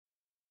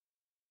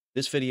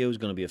This video is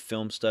going to be a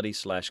film study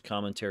 /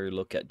 commentary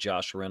look at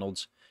Josh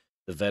Reynolds,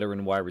 the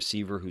veteran wide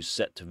receiver who's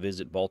set to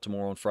visit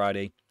Baltimore on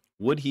Friday.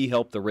 Would he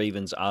help the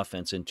Ravens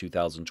offense in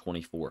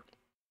 2024?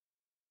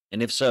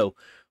 And if so,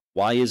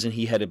 why isn't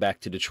he headed back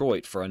to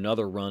Detroit for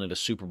another run at a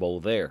Super Bowl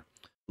there?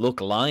 Look,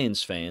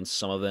 Lions fans,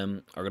 some of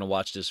them are going to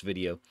watch this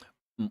video,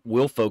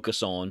 will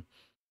focus on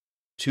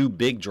two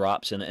big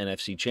drops in the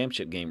NFC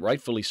Championship game,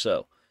 rightfully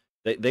so.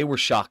 They were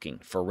shocking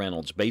for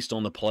Reynolds based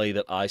on the play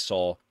that I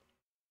saw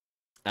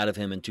out of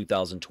him in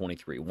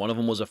 2023. One of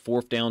them was a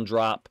fourth down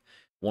drop,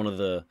 one of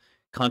the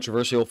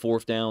controversial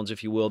fourth downs,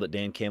 if you will, that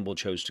Dan Campbell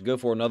chose to go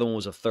for. Another one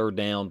was a third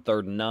down,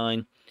 3rd and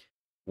 9,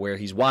 where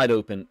he's wide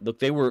open. Look,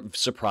 they were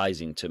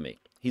surprising to me.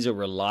 He's a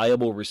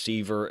reliable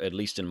receiver, at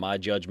least in my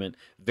judgment,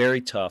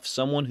 very tough,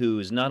 someone who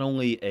is not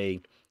only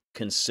a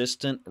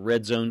consistent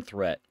red zone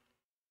threat,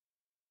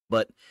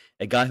 but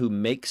a guy who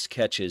makes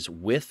catches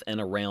with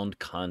and around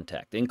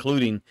contact,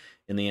 including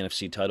in the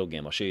NFC title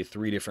game. I'll show you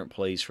 3 different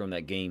plays from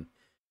that game.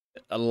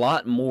 A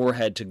lot more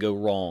had to go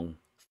wrong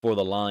for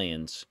the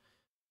Lions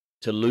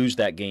to lose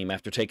that game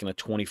after taking a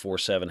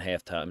 24-7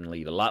 halftime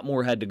lead. A lot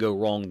more had to go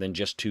wrong than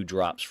just 2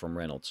 drops from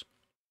Reynolds.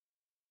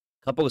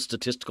 A couple of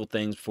statistical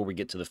things before we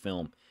get to the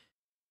film.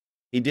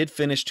 He did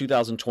finish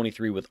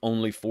 2023 with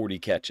only 40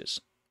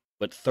 catches,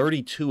 but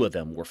 32 of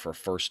them were for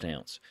first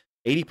downs.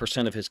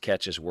 80% of his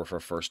catches were for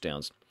first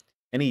downs.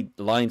 Any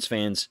Lions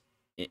fans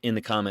in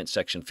the comment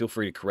section, feel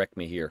free to correct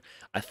me here.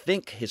 I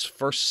think his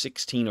first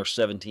 16 or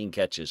 17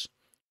 catches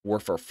were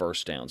for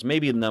first downs.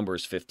 Maybe the number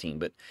is 15,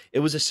 but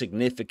it was a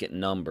significant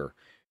number.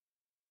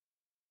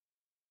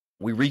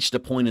 We reached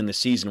a point in the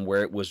season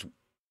where it was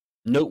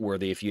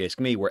noteworthy, if you ask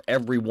me, where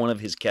every one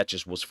of his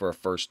catches was for a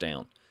first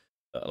down.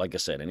 Like I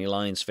said, any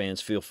Lions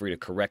fans, feel free to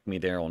correct me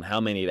there on how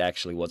many it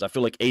actually was. I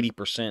feel like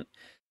 80%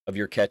 of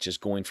your catches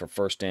going for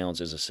first downs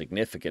is a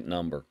significant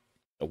number.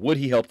 Would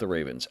he help the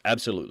Ravens?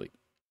 Absolutely.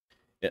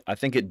 I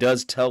think it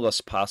does tell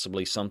us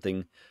possibly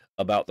something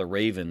about the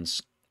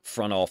Ravens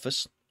front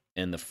office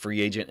and the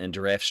free agent and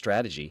draft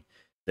strategy,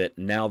 that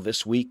now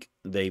this week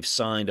they've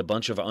signed a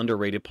bunch of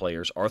underrated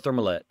players. Arthur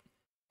Millette,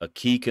 a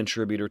key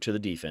contributor to the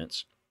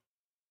defense.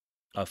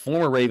 A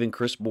former Raven,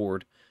 Chris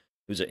Board,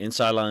 who's an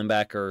inside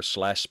linebacker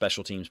 /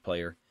 special teams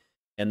player.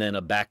 And then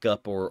a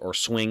backup or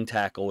swing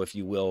tackle, if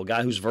you will, a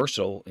guy who's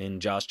versatile in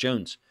Josh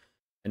Jones.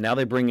 And now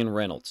they bring in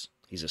Reynolds.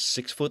 He's a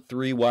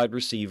 6'3" wide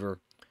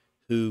receiver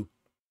who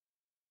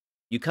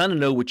you kind of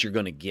know what you're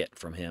going to get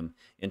from him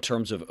in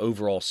terms of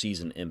overall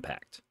season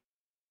impact.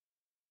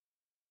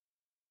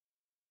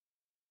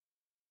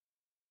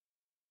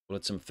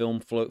 Let some film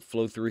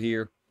flow through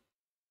here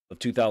of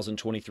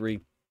 2023.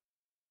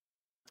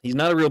 He's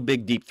not a real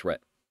big deep threat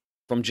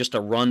from just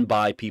a run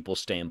by people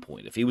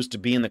standpoint. If he was to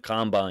be in the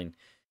combine,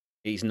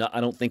 he's not.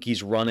 I don't think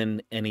he's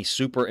running any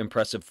super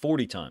impressive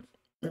 40 time,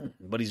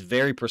 but he's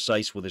very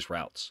precise with his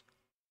routes.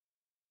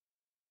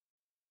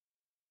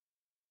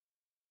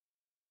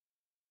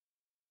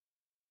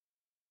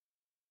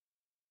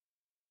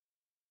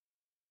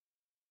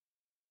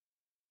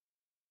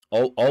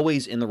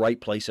 Always in the right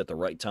place at the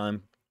right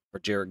time for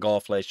Jared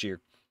Goff last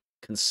year.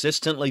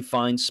 Consistently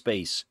finds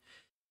space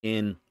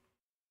in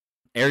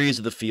areas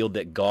of the field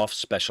that Goff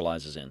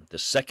specializes in. The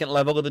second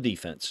level of the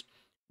defense,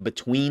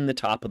 between the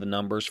top of the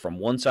numbers from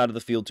one side of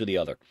the field to the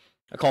other.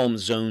 I call them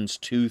zones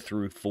 2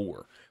 through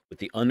 4, with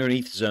the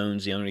underneath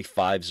zones, the underneath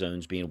 5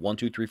 zones being 1,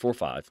 2, 3, 4,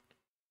 5.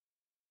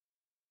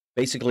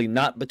 Basically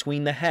not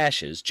between the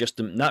hashes,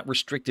 not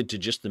restricted to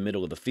just the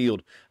middle of the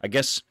field. I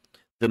guess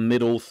the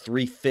middle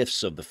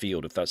 3/5 of the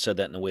field, if I said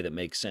that in a way that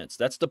makes sense.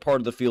 That's the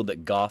part of the field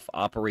that Goff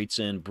operates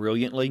in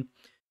brilliantly.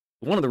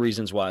 One of the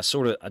reasons why I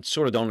sort of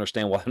don't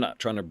understand why they're not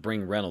trying to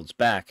bring Reynolds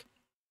back.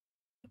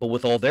 But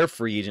with all their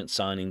free agent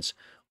signings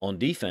on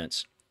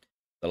defense,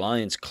 the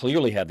Lions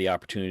clearly have the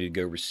opportunity to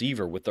go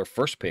receiver with their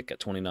first pick at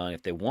 29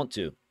 if they want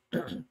to.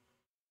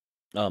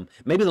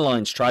 Maybe the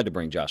Lions tried to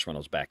bring Josh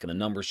Reynolds back and the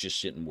numbers just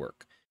didn't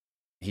work.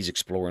 He's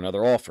exploring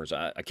other offers.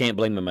 I can't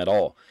blame him at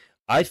all.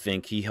 I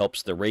think he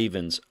helps the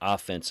Ravens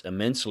offense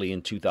immensely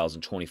in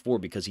 2024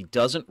 because he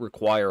doesn't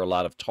require a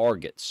lot of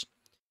targets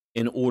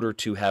in order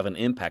to have an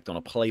impact on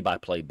a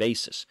play-by-play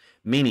basis,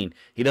 meaning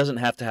he doesn't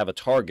have to have a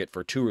target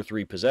for 2 or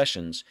 3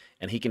 possessions,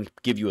 and he can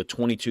give you a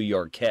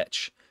 22-yard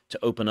catch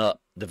to open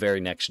up the very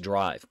next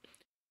drive.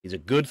 He's a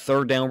good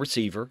third down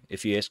receiver,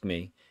 if you ask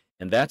me,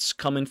 and that's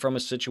coming from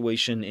a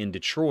situation in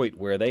Detroit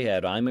where they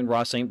had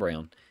Amon-Ra St.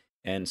 Brown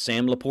and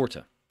Sam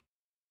Laporta,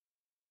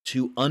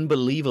 2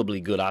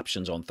 unbelievably good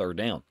options on third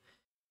down.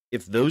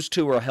 If those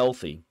 2 are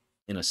healthy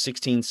in a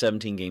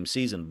 16-17 game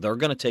season, they're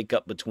going to take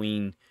up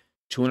between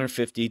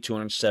 250,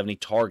 270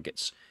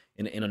 targets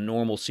in a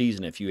normal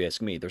season, if you ask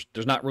me.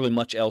 There's not really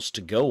much else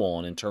to go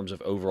on in terms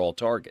of overall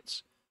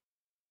targets.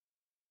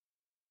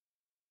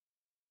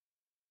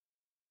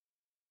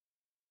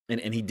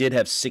 And he did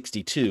have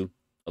 62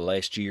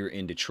 last year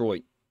in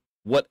Detroit.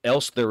 What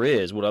else there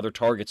is, what other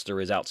targets there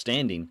is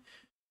outstanding,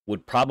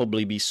 would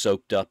probably be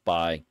soaked up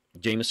by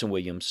Jameson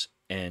Williams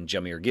and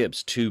Jahmyr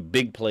Gibbs, 2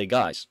 big play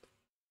guys.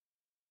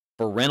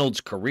 For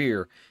Reynolds'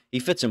 career, he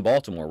fits in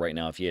Baltimore right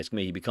now, if you ask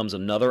me. He becomes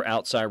another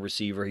outside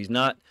receiver. He's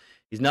not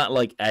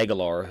like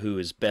Aguilar, who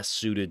is best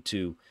suited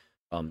to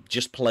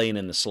just playing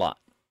in the slot.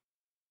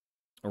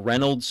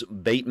 Reynolds,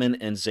 Bateman,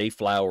 and Zay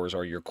Flowers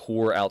are your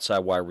core outside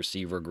wide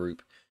receiver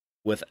group,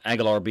 with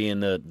Aguilar being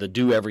the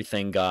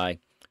do-everything guy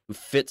who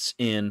fits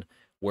in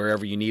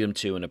wherever you need him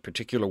to in a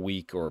particular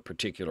week or a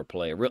particular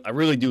play. I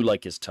really do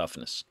like his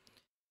toughness,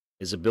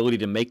 his ability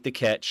to make the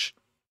catch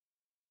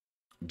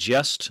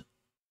just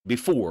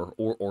before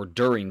or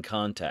during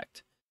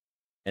contact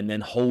and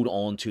then hold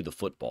on to the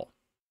football.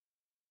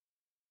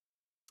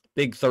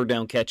 Big third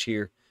down catch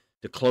here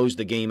to close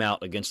the game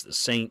out against the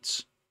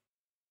Saints.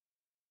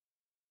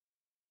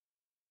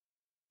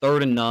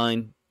 3rd and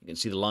 9. You can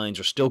see the Lions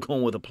are still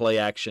going with a play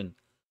action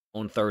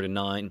on 3rd and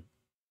 9.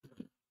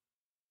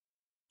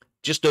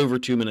 Just over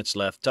 2 minutes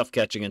left. Tough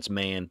catch against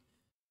man.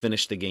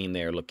 Finished the game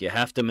there. Look, you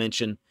have to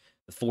mention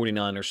the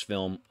 49ers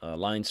film.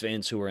 Lions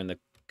fans who are in the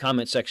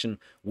comment section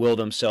will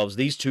themselves.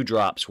 These two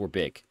drops were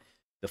big.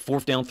 The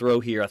 4th down throw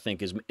here, I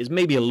think, is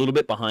maybe a little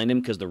bit behind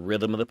him because the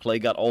rhythm of the play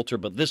got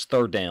altered. But this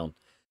 3rd down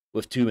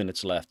with 2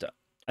 minutes left,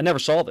 I never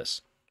saw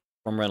this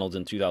from Reynolds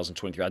in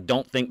 2023. I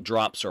don't think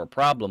drops are a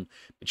problem,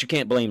 but you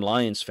can't blame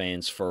Lions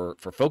fans for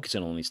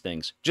focusing on these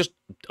things. Just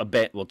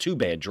two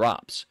bad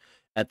drops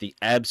at the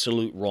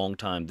absolute wrong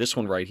time. This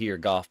one right here,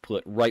 Goff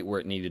put right where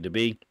it needed to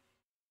be.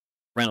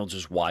 Reynolds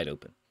is wide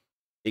open.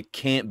 It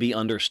can't be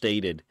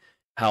understated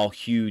how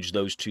huge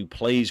those two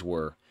plays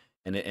were,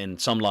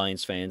 and some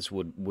Lions fans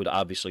would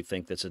obviously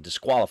think that's a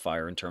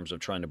disqualifier in terms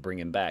of trying to bring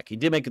him back. He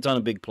did make a ton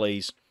of big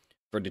plays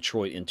for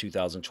Detroit in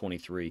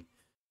 2023.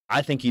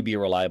 I think he'd be a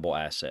reliable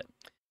asset.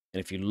 And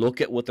if you look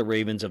at what the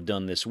Ravens have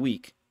done this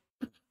week,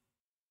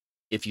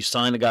 if you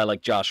sign a guy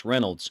like Josh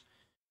Reynolds,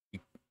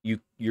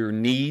 your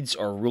needs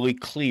are really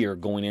clear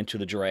going into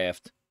the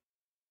draft.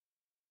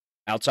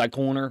 Outside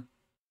corner,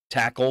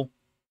 tackle,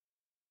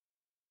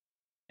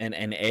 and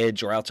an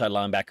edge or outside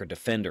linebacker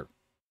defender.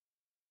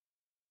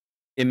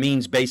 It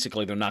means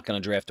basically they're not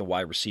going to draft a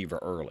wide receiver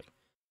early.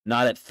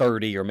 Not at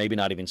 30 or maybe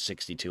not even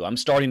 62. I'm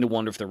starting to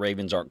wonder if the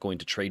Ravens aren't going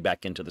to trade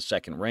back into the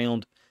 2nd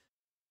round.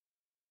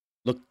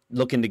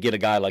 Looking to get a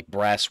guy like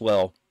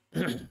Braswell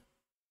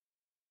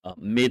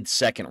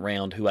mid-2nd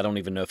round, who I don't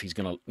even know if he's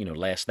going to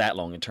last that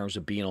long in terms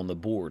of being on the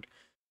board.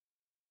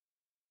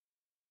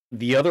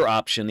 The other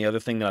option, the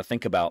other thing that I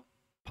think about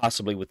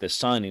possibly with this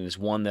signing is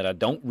one that I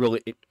don't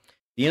really...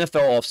 the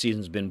NFL offseason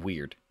has been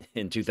weird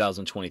in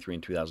 2023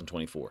 and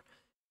 2024.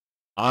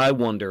 I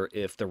wonder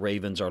if the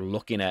Ravens are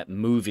looking at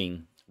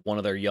moving one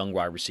of their young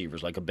wide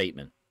receivers, like a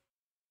Bateman,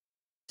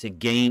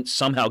 to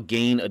somehow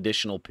gain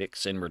additional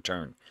picks in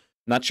return.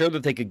 Not sure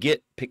that they could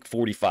get pick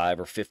 45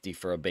 or 50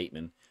 for a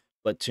Bateman,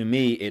 but to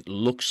me, it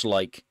looks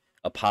like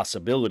a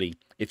possibility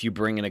if you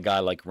bring in a guy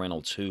like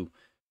Reynolds, who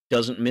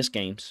doesn't miss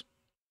games.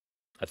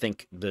 I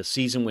think the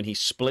season when he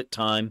split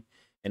time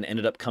and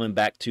ended up coming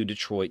back to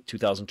Detroit,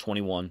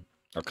 2021,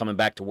 or coming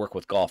back to work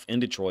with Goff in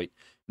Detroit,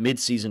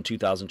 mid-season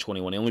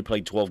 2021. He only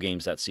played 12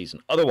 games that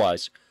season.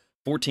 Otherwise,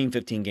 14,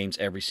 15 games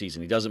every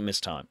season. He doesn't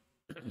miss time.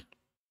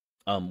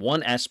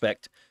 One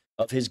aspect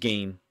of his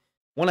game,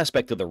 one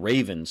aspect of the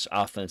Ravens'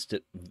 offense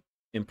that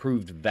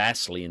improved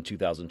vastly in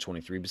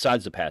 2023,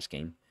 besides the pass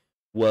game,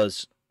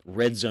 was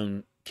red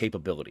zone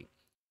capability.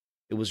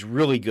 It was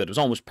really good. It was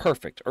almost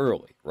perfect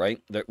early,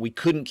 right? That we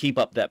couldn't keep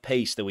up that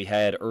pace that we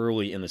had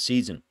early in the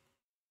season.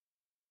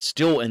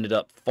 Still ended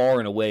up far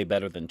and away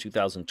better than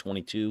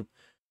 2022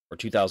 or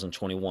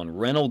 2021.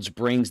 Reynolds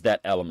brings that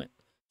element.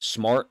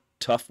 Smart,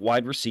 tough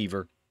wide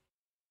receiver.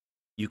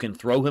 You can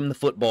throw him the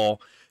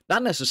football,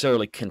 not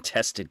necessarily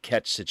contested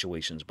catch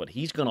situations, but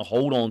he's going to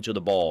hold on to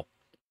the ball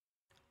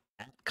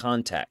at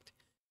contact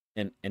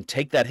and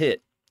take that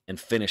hit and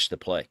finish the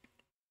play.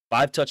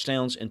 5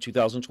 touchdowns in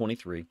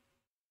 2023,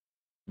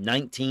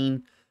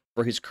 19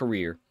 for his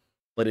career,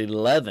 but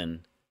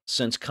 11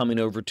 since coming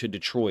over to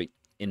Detroit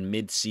in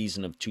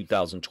mid-season of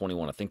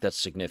 2021. I think that's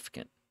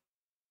significant.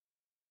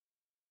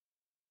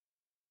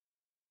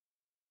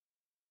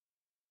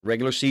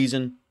 Regular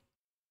season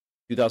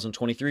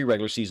 2023,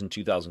 regular season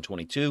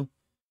 2022,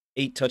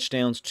 8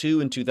 touchdowns, 2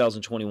 in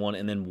 2021,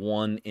 and then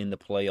 1 in the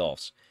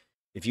playoffs.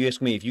 If you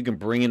ask me, if you can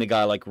bring in a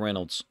guy like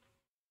Reynolds,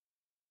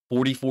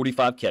 40,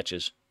 45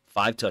 catches,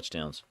 5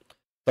 touchdowns,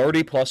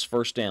 30-plus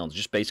first downs,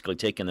 just basically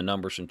taking the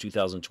numbers from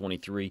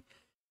 2023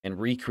 and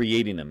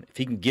recreating them. If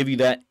he can give you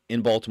that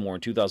in Baltimore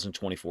in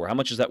 2024, how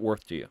much is that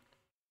worth to you? I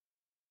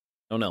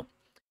don't know.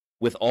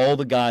 With all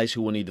the guys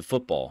who will need the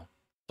football,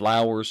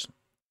 Flowers,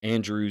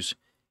 Andrews,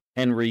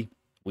 Henry,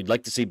 we'd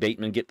like to see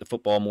Bateman get the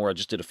football more. I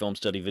just did a film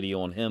study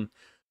video on him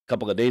a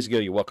couple of days ago.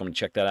 You're welcome to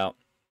check that out.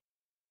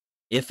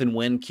 If and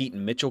when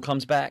Keaton Mitchell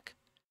comes back,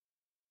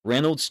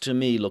 Reynolds to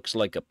me looks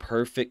like a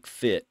perfect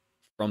fit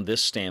from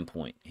this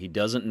standpoint. He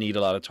doesn't need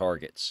a lot of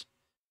targets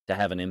to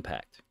have an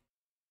impact.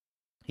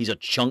 He's a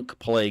chunk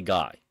play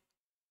guy,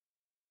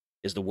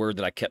 is the word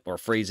that I kept, or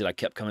phrase that I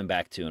kept coming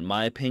back to. In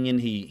my opinion,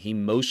 he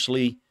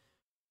mostly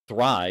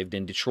thrived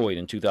in Detroit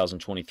in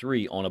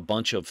 2023 on a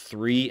bunch of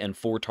 3- and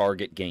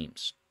 4-target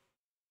games.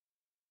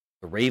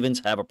 The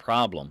Ravens have a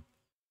problem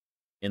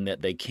in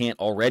that they can't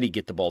already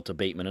get the ball to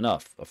Bateman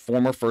enough. A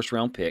former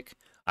first-round pick,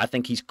 I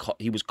think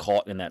he was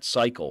caught in that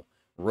cycle,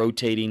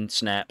 rotating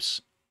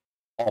snaps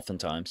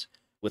oftentimes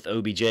with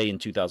OBJ in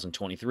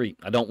 2023.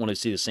 I don't want to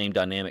see the same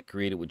dynamic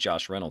created with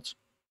Josh Reynolds.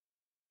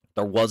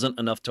 There wasn't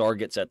enough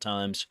targets at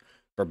times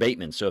for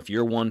Bateman. So if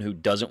you're one who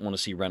doesn't want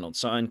to see Reynolds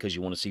sign because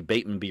you want to see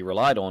Bateman be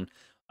relied on,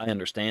 I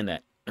understand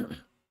that.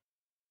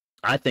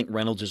 I think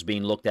Reynolds is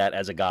being looked at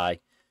as a guy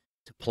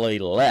to play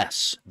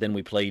less than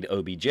we played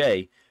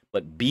OBJ,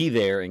 but be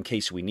there in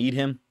case we need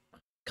him.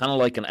 Kind of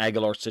like an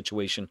Aguilar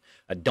situation.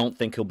 I don't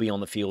think he'll be on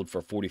the field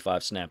for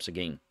 45 snaps a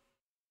game.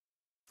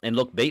 And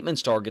look,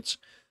 Bateman's targets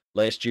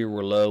last year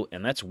were low,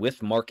 and that's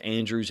with Mark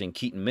Andrews and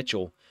Keaton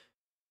Mitchell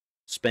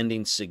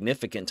spending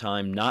significant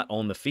time not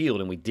on the field,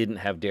 and we didn't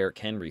have Derrick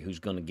Henry, who's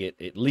going to get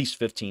at least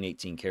 15,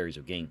 18 carries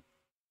a game.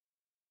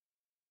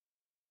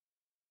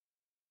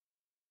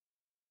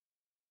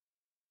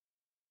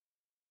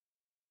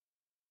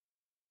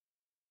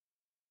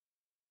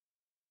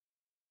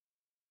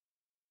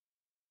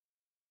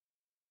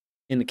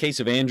 In the case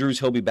of Andrews,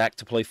 he'll be back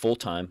to play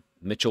full-time.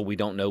 Mitchell, we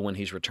don't know when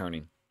he's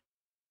returning.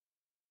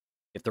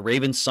 If the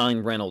Ravens sign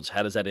Reynolds,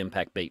 how does that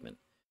impact Bateman?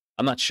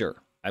 I'm not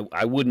sure.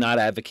 I would not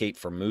advocate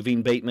for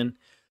moving Bateman.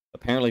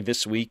 Apparently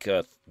this week,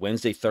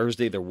 Wednesday,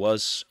 Thursday, there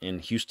was in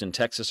Houston,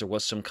 Texas, there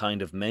was some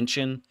kind of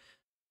mention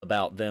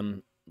about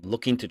them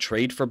looking to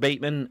trade for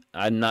Bateman.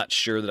 I'm not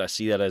sure that I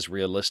see that as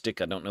realistic.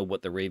 I don't know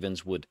what the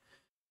Ravens what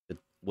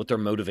their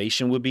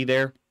motivation would be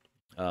there,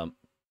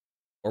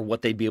 or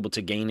what they'd be able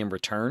to gain in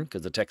return,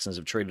 because the Texans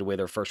have traded away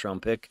their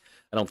first-round pick.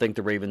 I don't think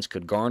the Ravens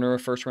could garner a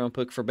first-round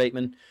pick for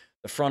Bateman.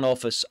 The front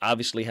office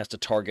obviously has to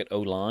target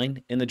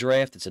O-line in the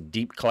draft. It's a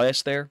deep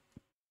class there.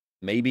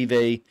 Maybe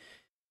they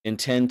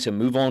intend to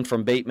move on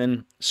from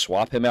Bateman,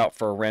 swap him out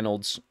for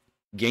Reynolds,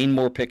 gain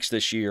more picks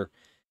this year,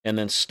 and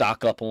then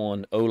stock up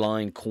on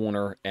O-line,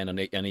 corner, and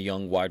a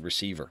young wide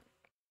receiver.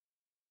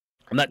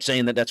 I'm not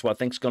saying that that's what I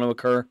think is going to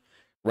occur.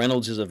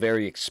 Reynolds is a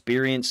very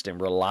experienced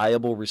and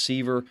reliable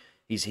receiver.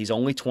 He's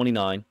only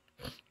 29.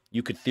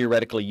 You could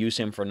theoretically use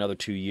him for another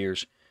 2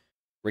 years,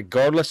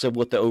 regardless of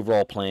what the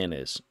overall plan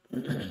is.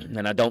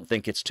 And I don't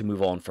think it's to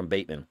move on from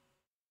Bateman.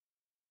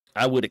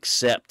 I would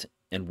accept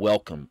and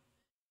welcome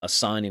a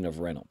signing of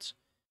Reynolds.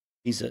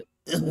 He's a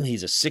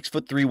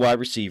 6'3" wide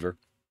receiver.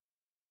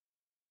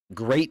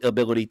 Great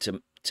ability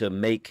to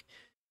make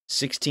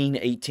 16,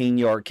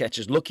 18-yard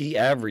catches. Look, he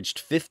averaged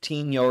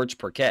 15 yards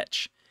per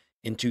catch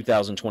in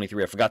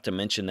 2023. I forgot to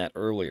mention that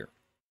earlier.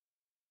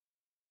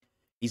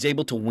 He's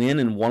able to win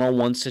in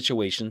one-on-one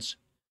situations,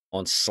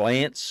 on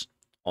slants,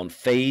 on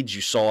fades.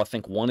 You saw, I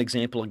think, one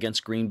example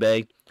against Green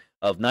Bay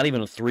of not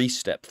even a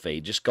three-step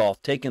fade, just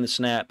Goff taking the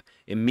snap,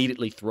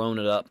 immediately throwing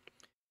it up.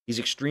 He's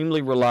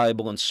extremely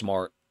reliable and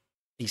smart.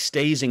 He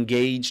stays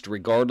engaged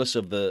regardless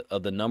of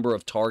the number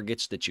of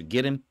targets that you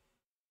get him.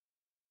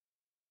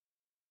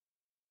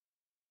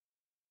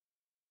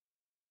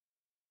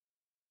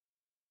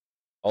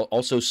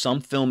 Also, some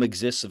film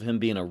exists of him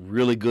being a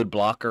really good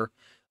blocker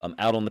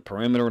out on the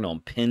perimeter and on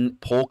pin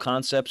pull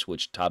concepts,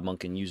 which Todd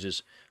Monken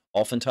uses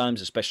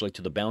oftentimes, especially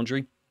to the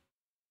boundary.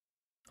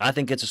 I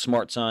think it's a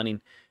smart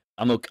signing.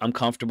 I'm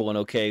comfortable and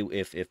okay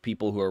if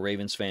people who are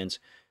Ravens fans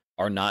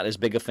are not as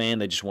big a fan.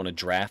 They just want to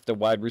draft a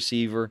wide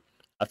receiver.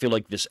 I feel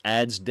like this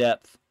adds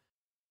depth.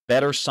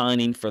 Better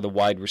signing for the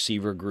wide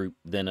receiver group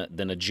than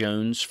a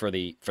Jones for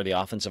the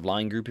offensive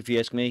line group, if you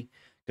ask me,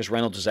 because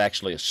Reynolds is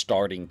actually a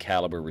starting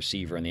caliber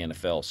receiver in the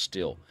NFL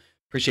still.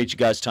 Appreciate you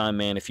guys' time,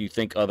 man. If you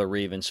think other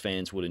Ravens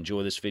fans would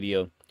enjoy this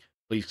video,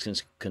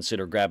 please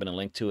consider grabbing a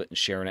link to it and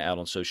sharing it out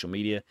on social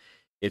media.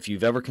 If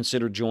you've ever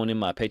considered joining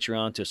my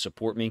Patreon to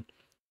support me,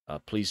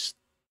 please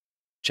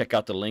check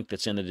out the link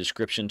that's in the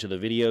description to the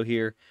video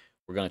here.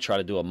 We're going to try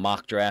to do a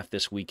mock draft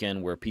this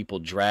weekend where people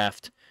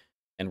draft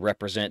and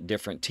represent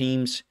different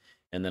teams,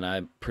 and then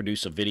I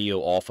produce a video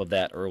off of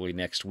that early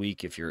next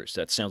week. If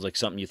that sounds like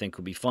something you think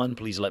would be fun,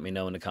 please let me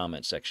know in the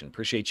comments section.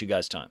 Appreciate you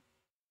guys' time.